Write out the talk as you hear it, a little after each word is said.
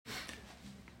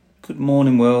Good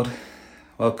morning, world.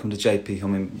 Welcome to JP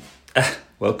Humming.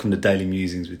 Welcome to Daily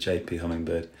Musings with JP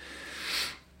Hummingbird.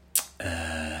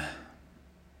 The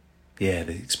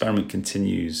experiment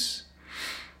continues.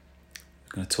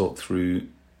 I'm going to talk through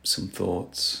some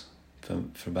thoughts for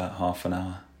about half an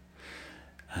hour,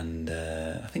 and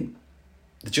I think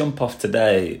the jump off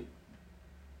today,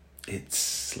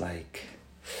 it's like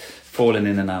falling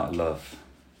in and out of love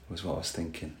was what I was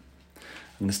thinking. I'm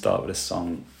going to start with a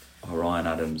song of Ryan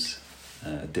Adams,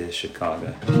 Dear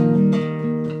Chicago.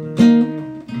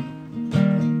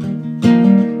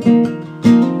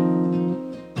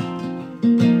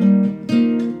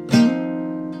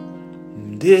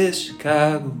 Dear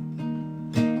Chicago,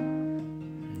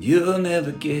 you'll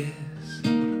never guess.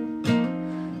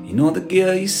 You know the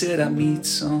girl you said I'd meet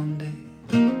someday.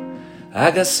 I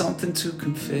got something to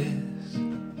confess.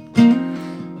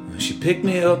 When she picked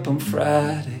me up on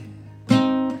Friday,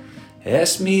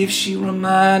 asked me if she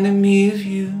reminded me of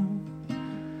you.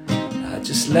 I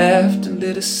just laughed and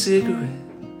lit a cigarette,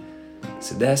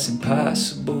 said that's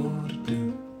impossible to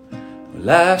do. Well,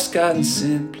 life's gotten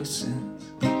simpler since,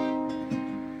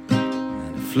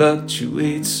 and it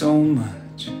fluctuates so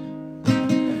much.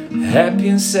 Happy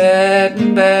and sad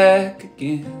and back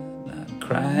again, not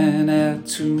crying out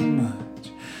too much.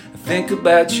 I think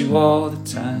about you all the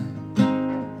time.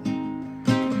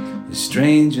 It's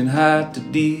strange and hard to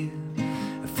deal.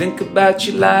 I think about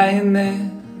you lying there,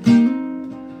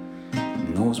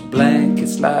 and those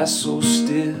blankets lie so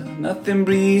still. Nothing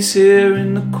breathes here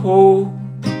in the cold,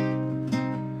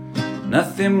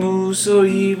 nothing moves or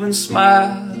even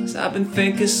smiles. I've been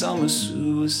thinking some of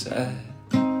suicide,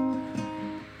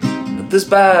 but there's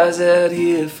bars out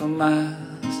here for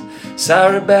miles.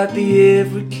 Sorry about the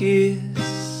every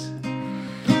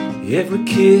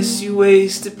kiss you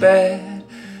wasted bad.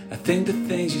 I think the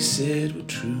things you said were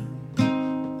true.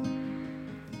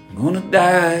 I'm gonna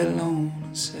die alone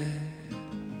and sad.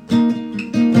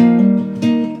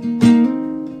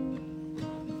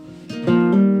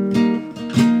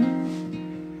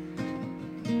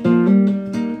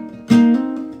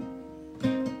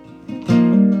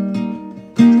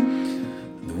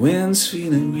 The wind's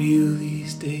feeling real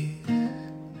these days,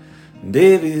 and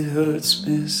baby it hurts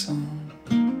me some.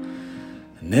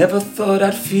 I never thought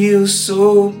I'd feel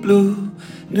so blue.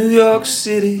 New York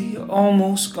City, you're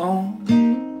almost gone.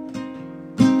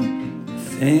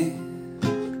 I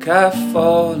think I've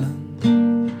fallen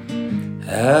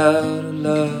out of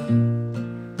love.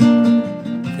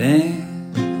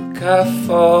 Think I've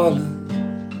fallen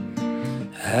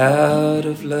out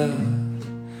of love.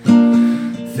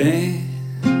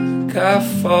 Think I've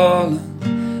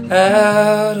fallen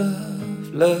out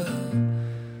of love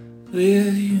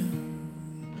with you.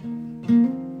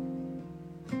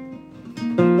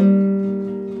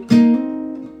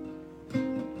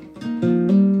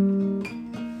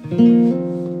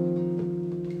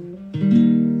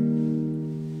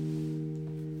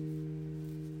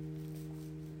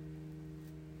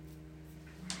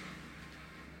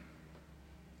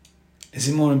 Is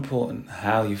it more important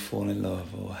how you fall in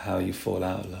love or how you fall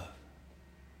out of love?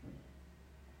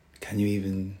 Can you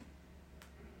even...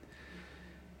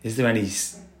 Is there any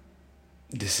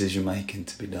decision making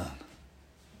to be done?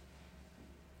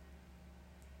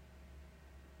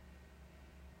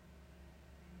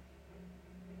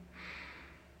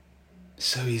 It's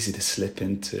so easy to slip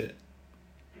into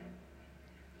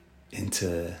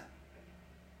a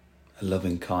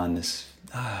loving kindness.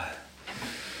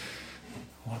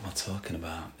 What am I talking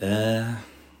about?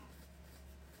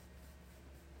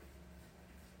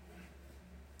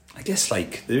 I guess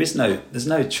there's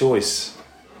no choice.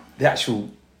 The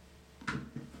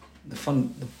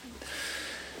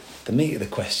meat of the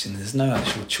question, there's no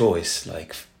actual choice,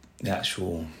 like the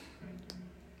actual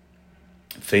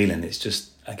feeling. It's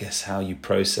just, I guess, how you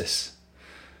process,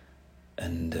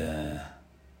 and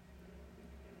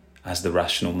as the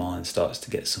rational mind starts to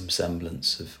get some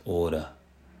semblance of order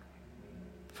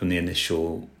from the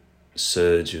initial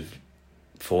surge of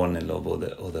falling in love or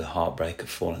the heartbreak of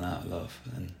falling out of love.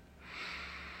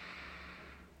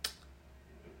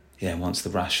 And once the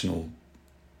rational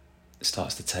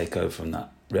starts to take over from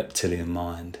that reptilian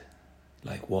mind,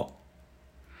 like what?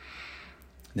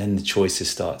 Then the choices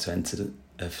start to enter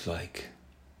of like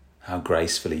how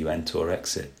gracefully you enter or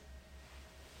exit.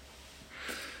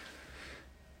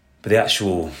 But the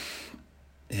actual,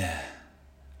 I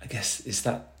guess,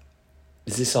 I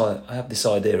have this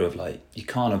idea of like, you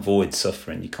can't avoid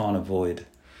suffering, you can't avoid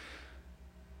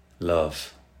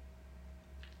love,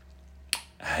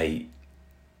 hate.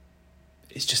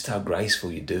 It's just how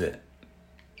graceful you do it.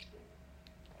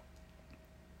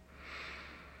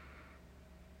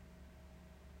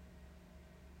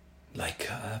 like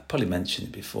I probably mentioned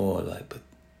it before, like, but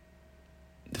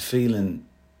the feeling,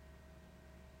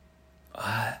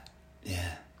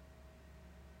 yeah.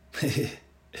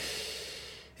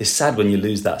 It's sad when you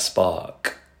lose that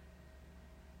spark,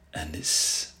 and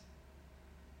it's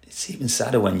even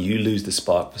sadder when you lose the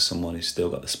spark for someone who's still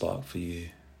got the spark for you,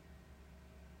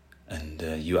 and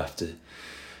you have to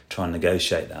try and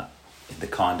negotiate that in the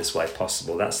kindest way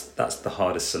possible. That's the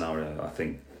hardest scenario, I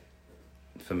think,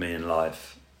 for me in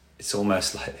life. It's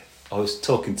almost like, I was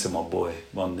talking to my boy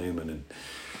Ron Newman, and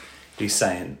he's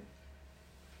saying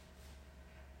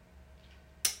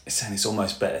it's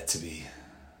almost better to be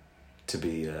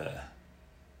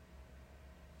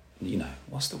you know,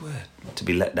 what's the word? To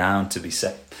be let down, to be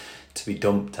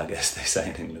dumped, I guess they say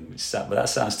in England, which is sad, but that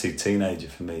sounds too teenager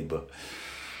for me. But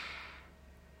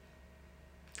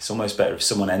it's almost better if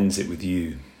someone ends it with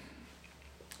you,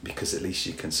 because at least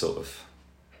you can sort of,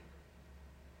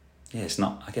 it's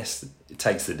not, I guess it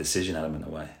takes the decision element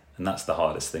away, and that's the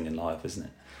hardest thing in life, isn't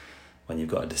it? When you've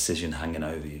got a decision hanging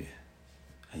over you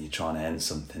and you're trying to end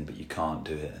something but you can't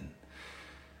do it, and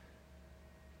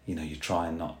you know, you're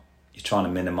trying to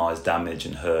minimize damage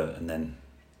and hurt, and then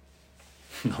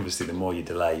obviously the more you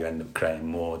delay, you end up creating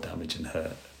more damage and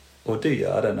hurt. Or do you?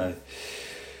 I don't know.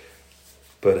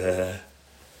 But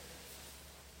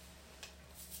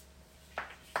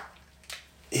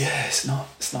yeah, it's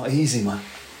not easy, man.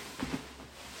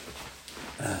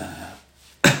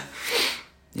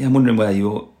 Yeah, I'm wondering where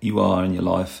you are in your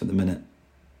life at the minute.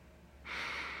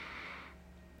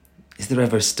 Is there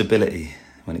ever stability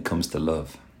when it comes to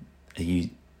love? Are you...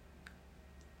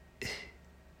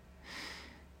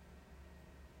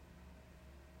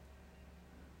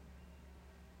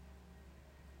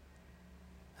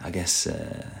 I guess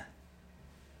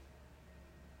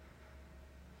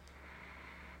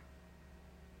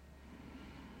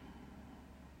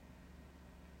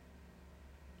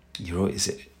you're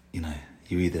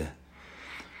either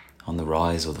on the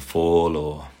rise or the fall,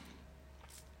 or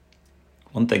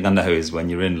one thing I know is when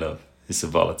you're in love, it's a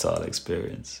volatile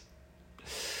experience.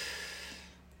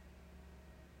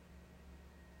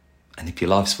 And if your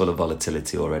life's full of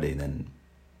volatility already, then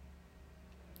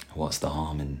what's the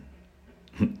harm in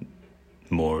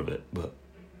more of it? But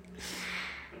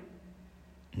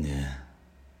yeah,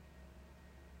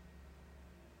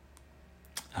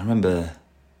 I remember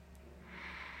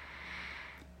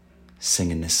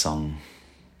singing this song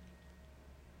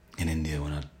in India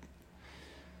when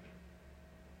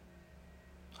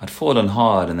I'd fallen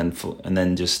hard, and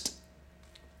then just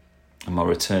on my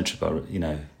return trip,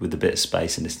 with a bit of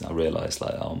space in this, I realised,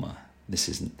 like,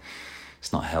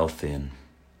 it's not healthy. And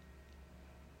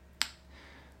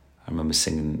I remember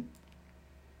singing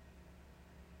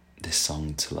this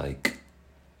song to, like,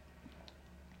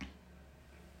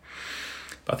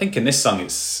 but I think in this song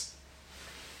is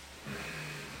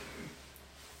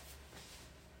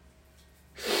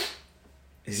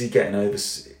he getting over,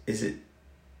 is it,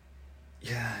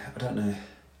 yeah, I don't know.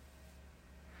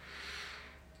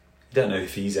 I don't know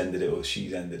if he's ended it or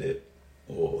she's ended it,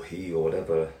 or he or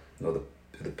whatever, or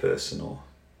the person,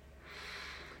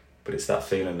 but it's that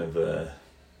feeling of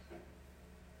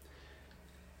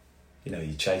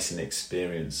you're chasing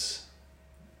experience,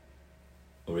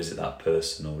 or is it that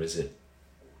person, or is it,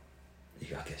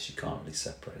 I guess you can't really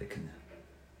separate it, can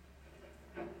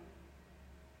you?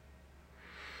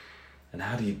 And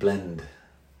how do you blend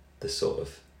the sort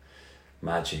of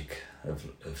magic of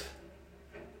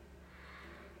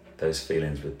those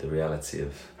feelings with the reality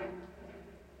of,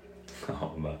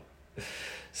 oh man,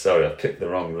 sorry, I picked the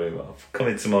wrong room. I've come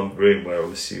into my room where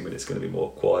I'm assuming it's going to be more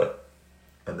quiet,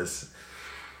 and there's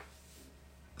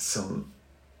some,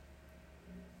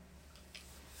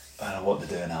 I don't know what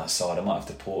they're doing outside. I might have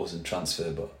to pause and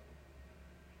transfer, but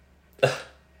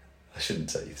I shouldn't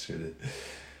take you through the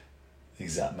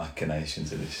exact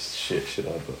machinations of this shit, should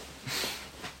I? But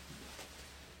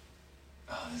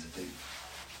there's a big...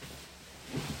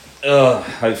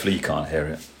 hopefully you can't hear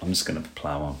it. I'm just going to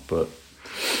plough on, but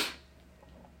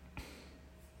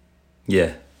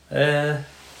yeah. I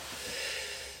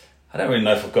don't really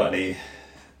know if I've got any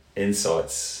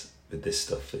insights with this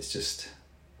stuff. It's just,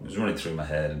 it was running through my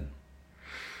head, and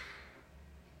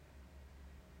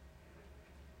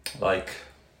like,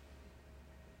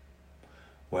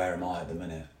 where am I at the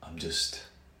minute? I'm just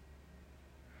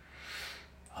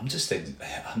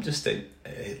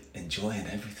enjoying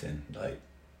everything, like,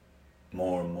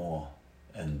 more and more,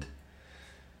 and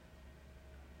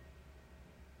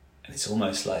it's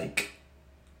almost like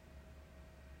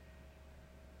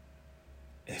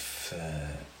if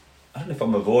I don't know if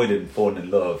I'm avoiding falling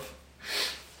in love,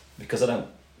 because I don't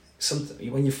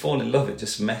when you fall in love, it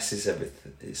just messes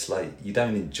everything. It's like you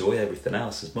don't enjoy everything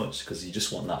else as much because you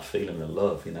just want that feeling of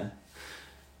love, you know.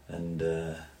 And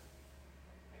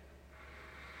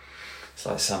it's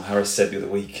like Sam Harris said the other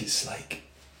week. It's like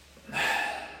I'm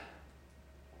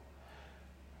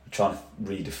trying to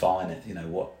redefine it. You know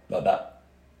what, like that.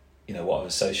 You know what I've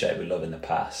associated with love in the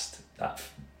past. That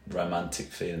romantic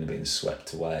feeling of being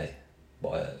swept away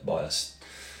by a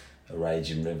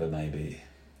raging river, maybe.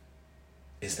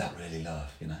 Is that really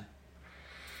love, you know?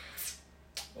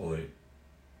 Or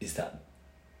is that,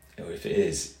 or if it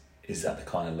is that the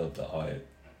kind of love that I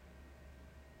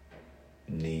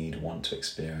want to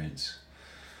experience?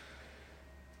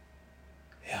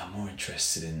 Yeah, I'm more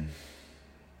interested in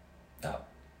that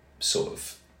sort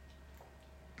of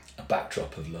a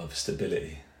backdrop of love,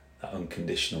 stability, that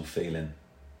unconditional feeling,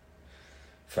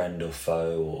 friend or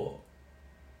foe or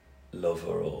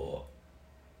lover or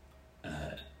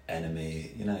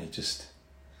enemy, you know, just,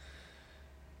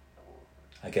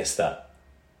 I guess that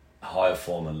higher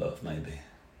form of love, maybe.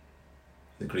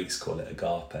 The Greeks call it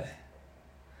agape,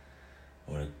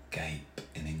 or agape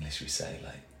in English we say,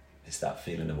 like, it's that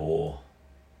feeling of awe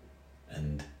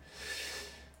and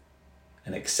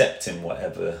accepting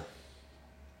whatever,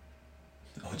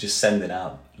 or just sending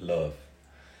out love,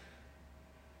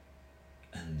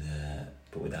 and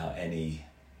but without any,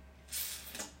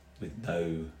 with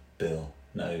no bill,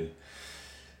 no,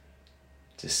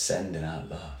 just sending out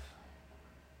love.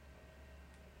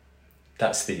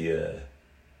 That's the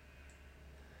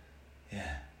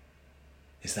yeah,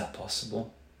 is that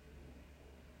possible?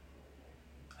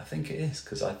 I think it is,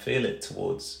 because I feel it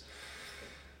towards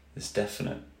this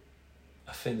definite,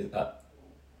 I feel it that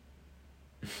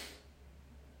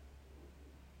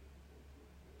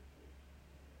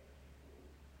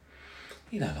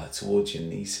you know, like towards your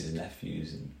nieces and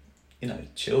nephews and, you know,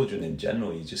 children in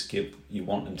general. You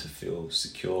want them to feel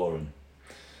secure, and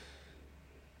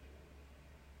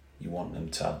you want them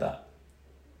to have that,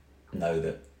 know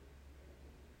that,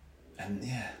 and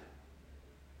yeah,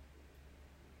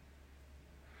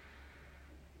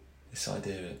 this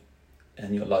idea,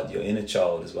 and you're like your inner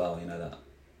child as well, you know, that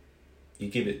you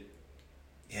give it,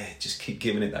 yeah, just keep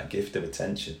giving it that gift of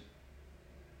attention.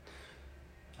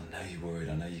 I know you're worried,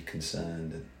 I know you're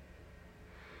concerned,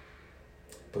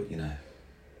 but you know,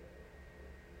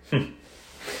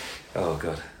 oh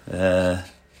God,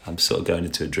 I'm sort of going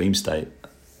into a dream state.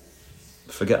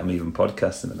 I forget I'm even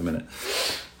podcasting at the minute.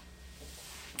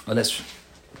 Well,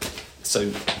 so, I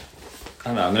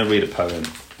don't know, I'm going to read a poem.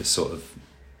 It's sort of,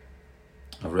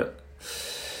 I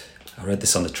read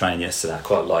this on the train yesterday, I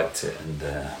quite liked it, and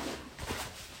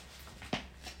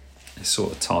it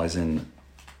sort of ties in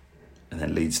and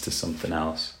then leads to something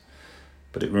else.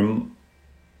 But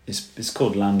it's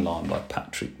called Landline by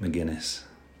Patrick McGuinness.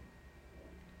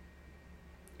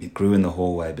 It grew in the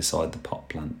hallway beside the pot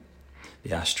plant,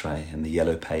 the ashtray and the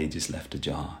yellow pages left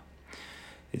ajar.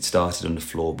 It started under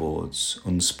floorboards,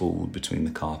 unspooled between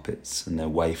the carpets and their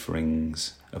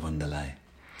waferings of underlay.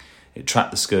 It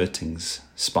tracked the skirtings,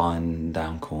 spined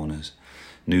down corners,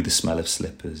 knew the smell of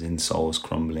slippers, insoles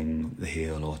crumbling the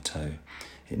heel or toe.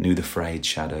 It knew the frayed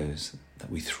shadows that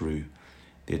we threw,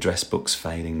 the address book's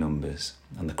fading numbers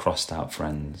and the crossed out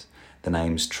friends, the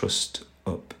names trussed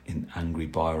up in angry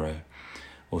biro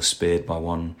or speared by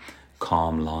one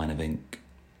calm line of ink.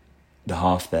 The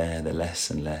half there, the less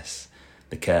and less,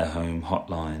 the care home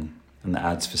hotline and the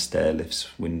ads for stair lifts,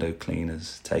 window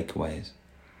cleaners, takeaways.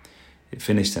 It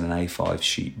finished in an A5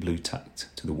 sheet blue tacked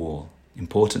to the wall,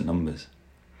 important numbers,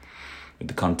 with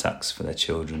the contacts for their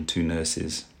children, 2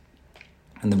 nurses,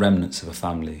 and the remnants of a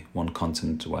family 1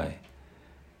 continent away,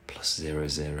 plus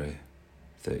 00,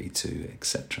 32,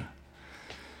 etc.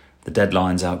 The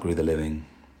deadlines outgrew the living.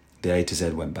 The A to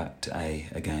Z went back to A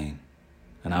again,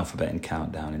 an alphabet in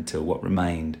countdown until what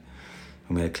remained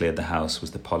when we had cleared the house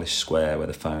was the polished square where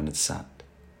the phone had sat,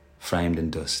 framed in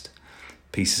dust,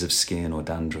 pieces of skin or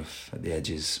dandruff at the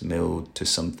edges milled to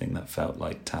something that felt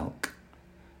like talc.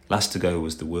 Last to go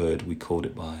was the word we called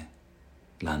it by,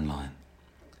 landline.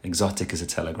 Exotic as a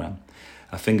telegram.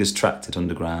 Our fingers tracked it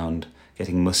underground,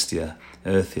 getting mustier,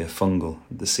 earthier, fungal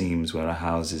at the seams where our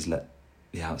houses let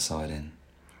the outside in,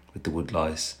 with the wood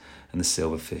lice and the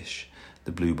silver fish,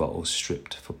 the blue bottles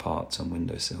stripped for parts on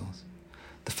windowsills.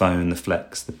 The phone, the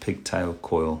flex, the pigtail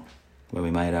coil, where we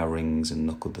made our rings and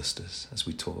knuckle dusters as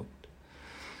we talked.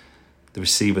 The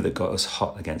receiver that got us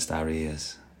hot against our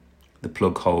ears. The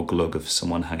plug hole glug of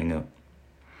someone hanging up.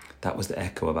 That was the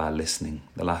echo of our listening,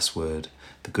 the last word,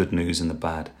 the good news and the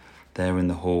bad, there in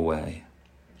the hallway,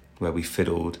 where we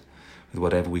fiddled with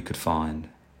whatever we could find,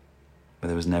 where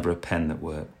there was never a pen that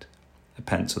worked, a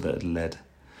pencil that had led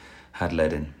had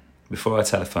led in. Before our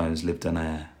telephones lived on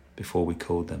air, before we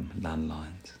called them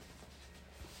landlines.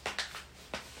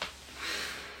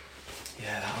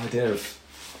 Yeah, that idea of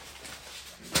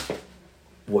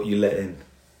what you let in.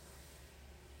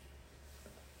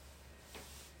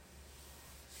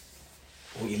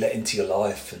 What you let into your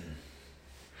life, and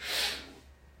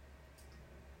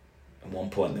at one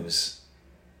point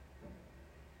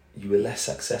you were less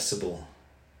accessible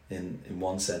in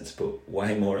one sense, but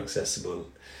way more accessible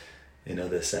in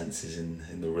other senses,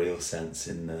 in the real sense,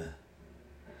 in the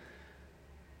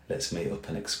let's meet up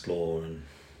and explore and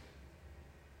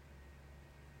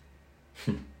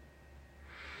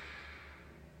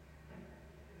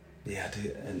yeah, I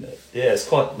do, and it's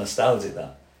quite nostalgic.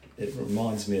 That it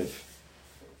reminds me of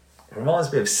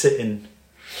sitting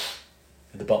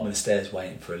at the bottom of the stairs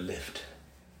waiting for a lift.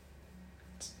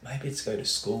 Maybe it's to go to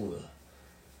school.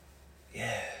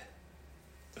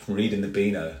 From reading the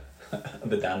Beano,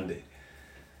 the Dandy,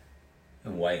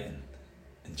 and waiting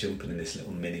and jumping in this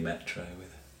little mini metro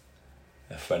with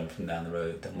a friend from down the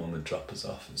road. That mum would drop us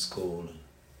off at school.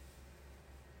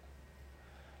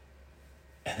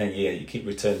 And then you keep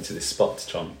returning to this spot to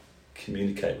try and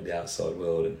communicate with the outside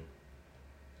world,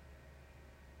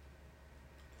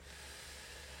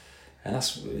 and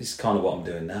it's kind of what I'm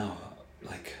doing now.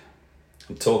 Like,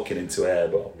 I'm talking into air,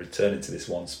 but I'm returning to this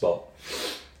one spot,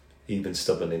 even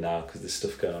stubbornly now, because there's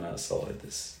stuff going on outside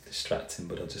that's distracting.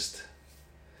 But I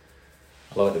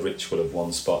like the ritual of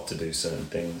one spot to do certain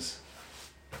things.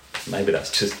 Maybe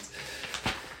that's just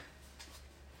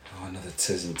another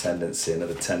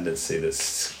tendency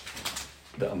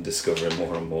that I'm discovering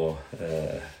more and more.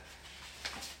 But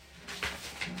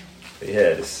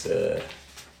yeah, this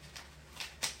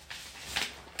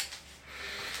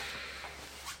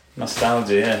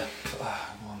nostalgia, yeah.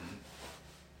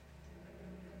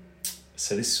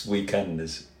 So this weekend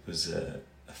was a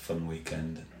fun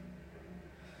weekend.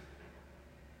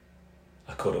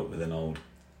 I caught up with one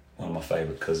of my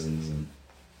favourite cousins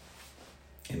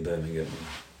in Birmingham.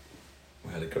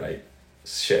 We had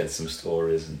shared some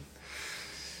stories, and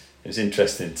it was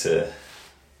interesting to,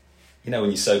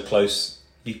 when you're close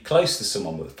to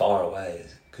someone but far away,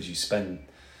 because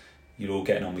you're all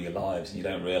getting on with your lives and you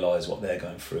don't realise what they're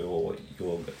going through,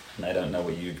 and they don't know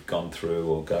what you've gone through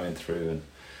or going through,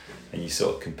 and you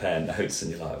sort of compare notes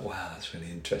and you're like, wow, that's really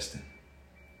interesting.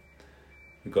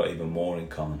 We've got even more in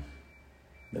common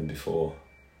than before.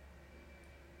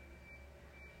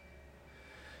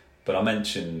 But I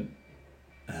mentioned,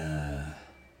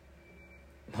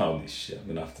 holy shit, I'm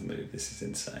going to have to move, this is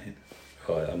insane.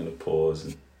 Right, I'm going to pause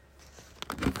and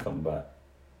come back.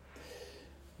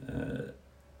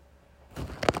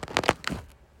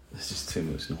 There's just too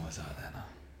much noise out there now.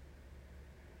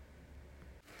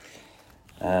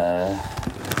 I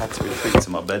had to retreat to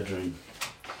my bedroom.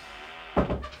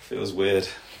 Feels weird.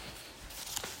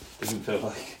 Doesn't feel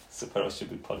like it's where I should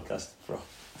be podcasting from.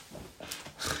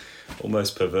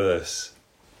 Almost perverse.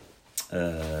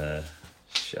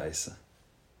 Scheisse.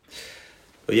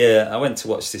 But yeah, I went to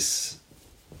watch this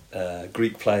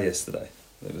Greek play yesterday.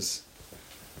 It was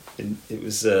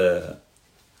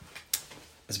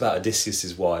about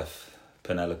Odysseus' wife,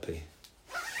 Penelope,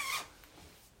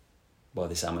 by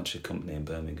this amateur company in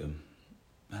Birmingham.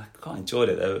 And I quite enjoyed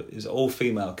it. It was an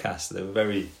all-female cast. They were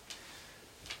very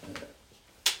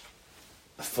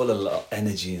full of a lot of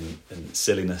energy and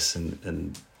silliness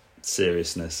and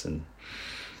seriousness, and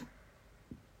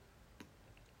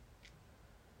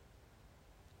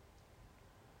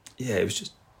yeah, it was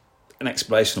just an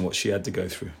exploration of what she had to go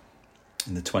through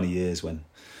in the 20 years when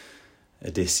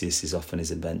Odysseus is off on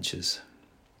his adventures.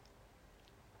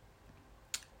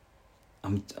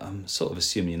 I'm sort of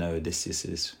assuming Odysseus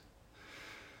is.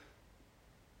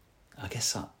 I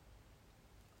guess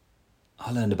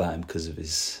I learned about him because of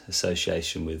his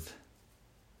association with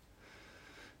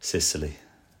Sicily.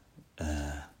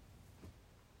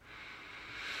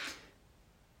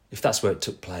 If that's where it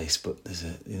took place, but there's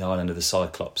the island of the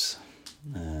Cyclops,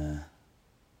 and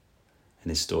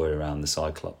his story around the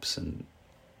Cyclops, and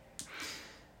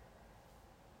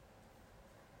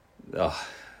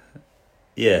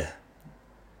yeah.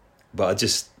 But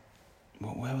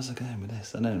where was I going with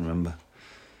this? I don't remember.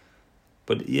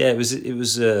 But yeah, it was.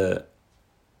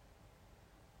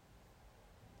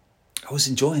 I was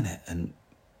enjoying it,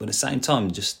 but at the same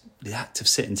time, just the act of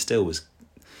sitting still was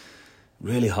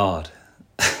really hard.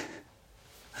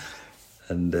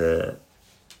 And so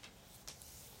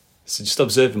just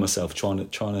observing myself, trying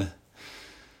to.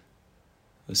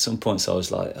 At some points, I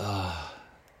was like,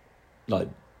 like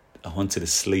I wanted to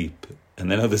sleep,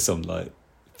 and then others I'm like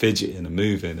fidgeting and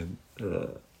moving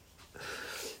and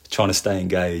trying to stay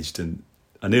engaged, and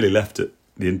I nearly left at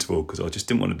the interval because I just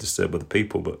didn't want to disturb other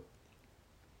people. But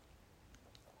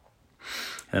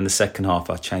and in the second half,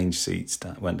 I changed seats.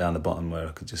 Went down the bottom where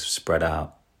I could just spread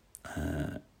out,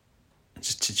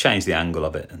 just to change the angle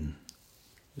of it, and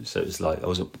so it was like I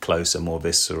was up closer, more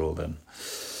visceral than.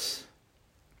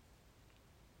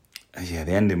 Yeah,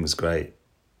 the ending was great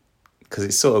because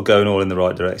it's sort of going all in the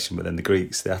right direction, but then the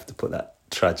Greeks, they have to put that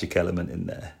tragic element in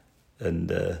there,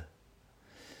 and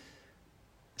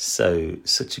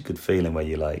such a good feeling where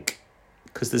you're like,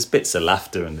 because there's bits of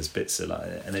laughter and there's bits of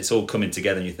like, and it's all coming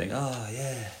together, and you think, oh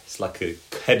yeah, it's like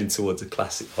heading towards a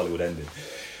classic Hollywood ending,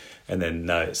 and then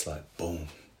no, it's like boom,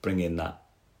 bring in that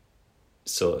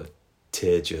sort of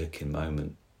tear-jerking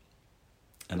moment,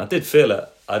 and I did feel it.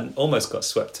 I almost got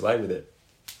swept away with it.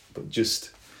 But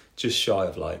just shy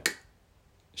of like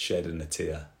shedding a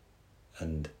tear,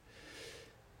 and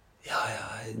yeah,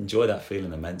 I enjoy that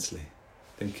feeling immensely.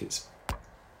 I think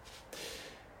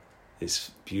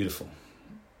it's beautiful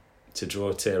to draw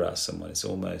a tear out of someone. It's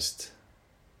almost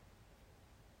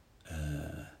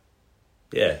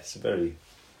it's a very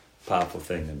powerful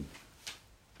thing.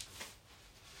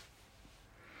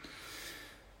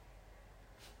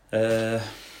 And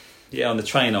on the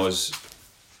train I was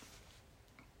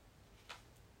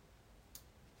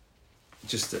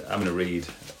just having a read,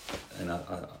 and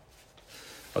I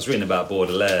was reading about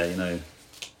Baudelaire,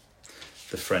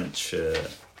 the French,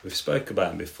 we've spoke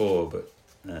about him before, but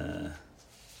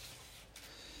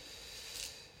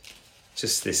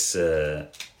just this, as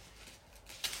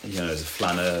a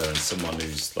flaneur and someone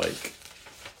who's like,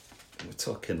 we're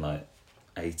talking like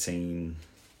 18,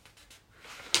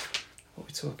 what are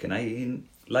we talking,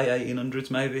 late 1800s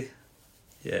maybe?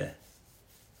 Yeah,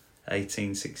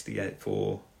 1868,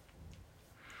 4.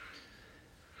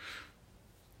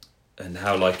 And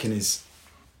how like there's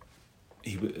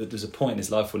a point in his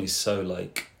life when he's so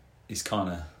like, he's kind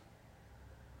of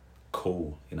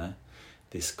cool,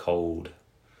 this cold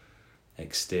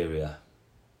exterior,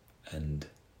 but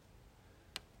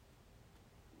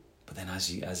then as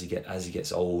he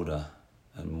gets older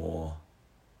and more,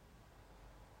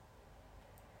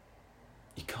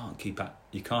 you can't keep that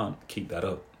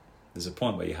up. There's a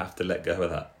point where you have to let go of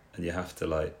that, and you have to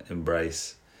like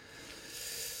embrace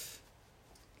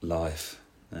life.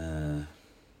 Well,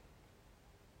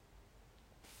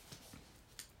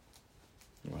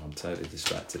 I'm totally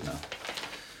distracted now.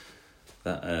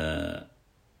 That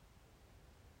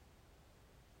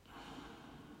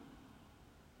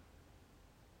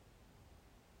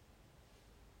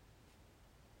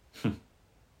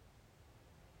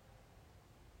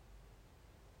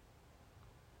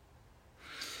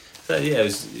So yeah, it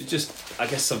was just, I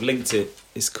guess I've linked it.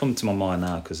 It's come to my mind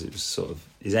now because it was sort of,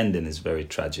 his ending is very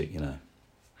tragic.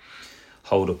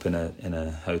 Holed up in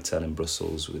a hotel in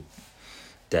Brussels with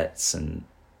debts and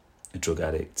a drug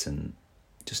addict and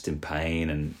just in pain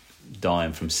and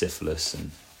dying from syphilis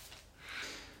and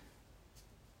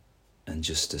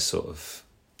just a sort of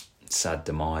sad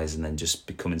demise, and then just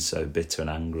becoming so bitter and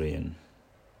angry, and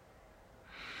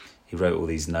he wrote all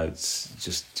these notes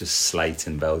just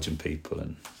slating Belgian people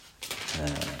and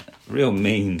real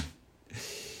mean.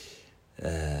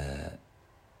 And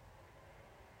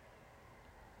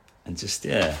just,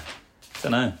 I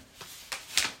don't know.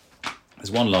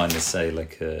 There's one line they say,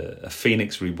 like, a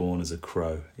phoenix reborn as a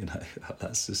crow.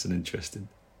 That's just an interesting...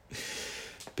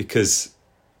 Because,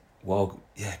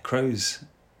 crows...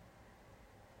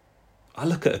 I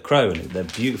look at a crow and they're a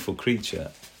beautiful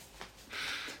creature.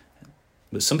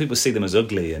 But some people see them as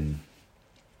ugly,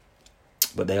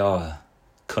 but they are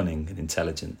cunning and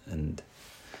intelligent. And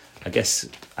I guess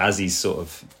as he's sort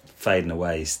of fading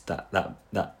away,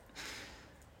 that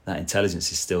intelligence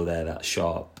is still there, that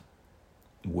sharp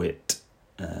wit,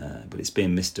 but it's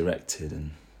being misdirected.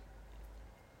 And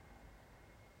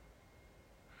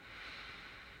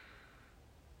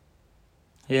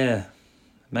yeah,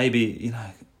 maybe,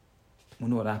 I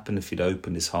wonder what happened if he'd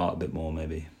opened his heart a bit more,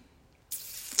 maybe.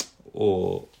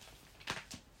 Or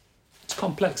it's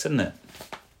complex, isn't it?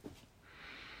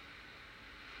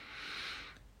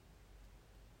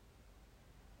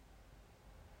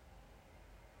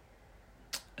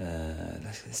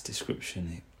 This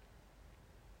description,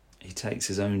 he takes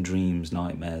his own dreams,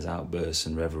 nightmares, outbursts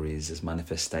and reveries as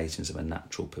manifestations of a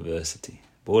natural perversity.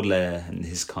 Baudelaire and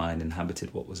his kind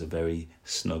inhabited what was a very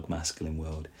snug masculine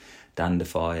world,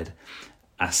 dandified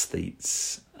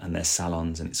aesthetes and their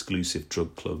salons and exclusive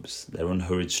drug clubs, their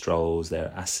unhurried strolls,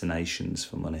 their assignations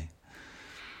for money.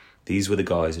 These were the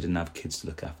guys who didn't have kids to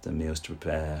look after, meals to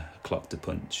prepare, a clock to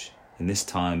punch. In this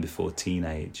time before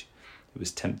teenage, it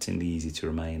was temptingly easy to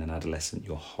remain an adolescent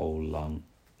your whole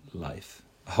life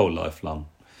long.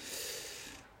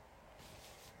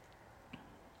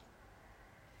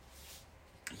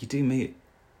 you do meet...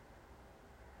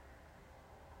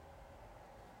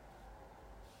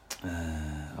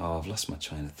 I've lost my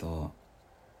train of thought.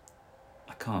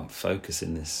 I can't focus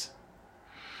in this.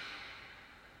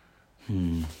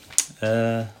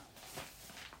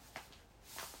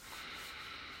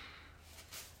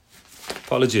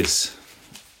 Apologies.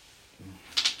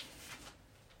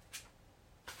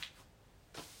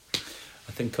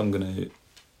 I think I'm going to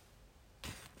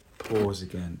pause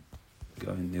again,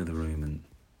 go in the other room and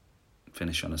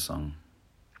finish on a song.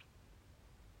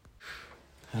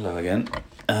 Hello again.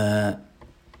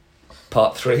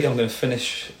 Part 3. I'm going to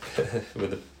finish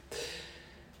with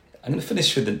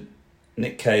the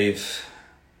Nick Cave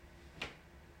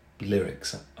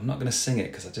lyrics. I'm not going to sing it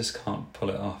because I just can't pull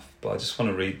it off, but I just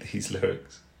want to read these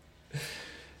lyrics.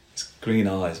 It's Green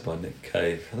Eyes by Nick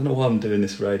Cave. I don't know why I'm doing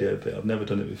this radio bit. I've never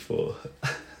done it before.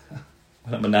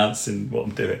 When I'm announcing what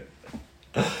I'm doing.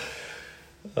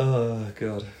 Oh,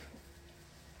 God.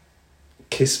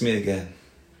 Kiss me again.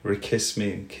 Re-kiss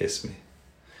me and kiss me.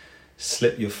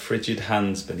 Slip your frigid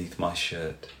hands beneath my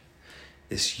shirt.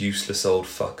 This useless old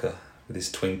fucker with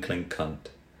his twinkling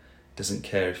cunt doesn't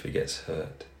care if he gets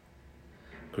hurt.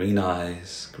 Green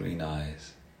eyes, green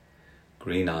eyes,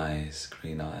 green eyes,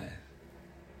 green eyes.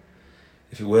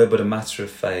 If it were but a matter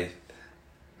of faith,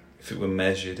 if it were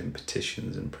measured in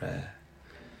petitions and prayer,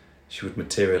 she would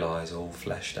materialise all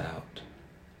fleshed out.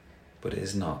 But it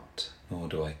is not, nor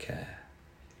do I care.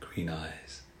 Green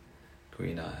eyes,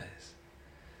 green eyes.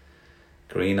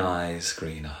 Green eyes,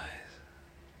 green eyes.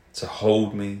 So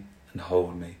hold me and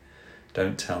hold me.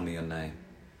 Don't tell me your name.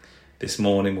 This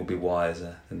morning will be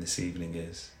wiser than this evening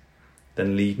is.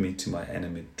 Then lead me to my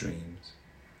enemy dreams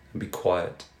and be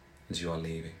quiet as you are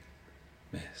leaving,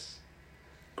 miss.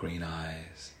 Green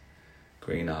eyes,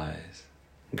 green eyes,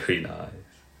 green eyes,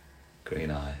 green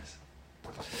eyes.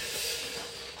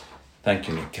 Thank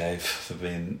you, Nick Cave, for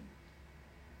being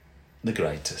the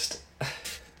greatest.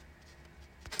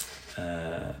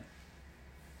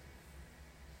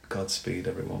 Godspeed,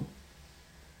 everyone.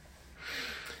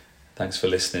 Thanks for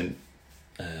listening.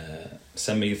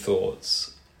 Send me your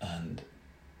thoughts and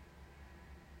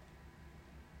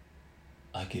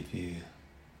I give you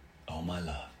all my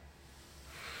love.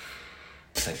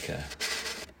 Take care.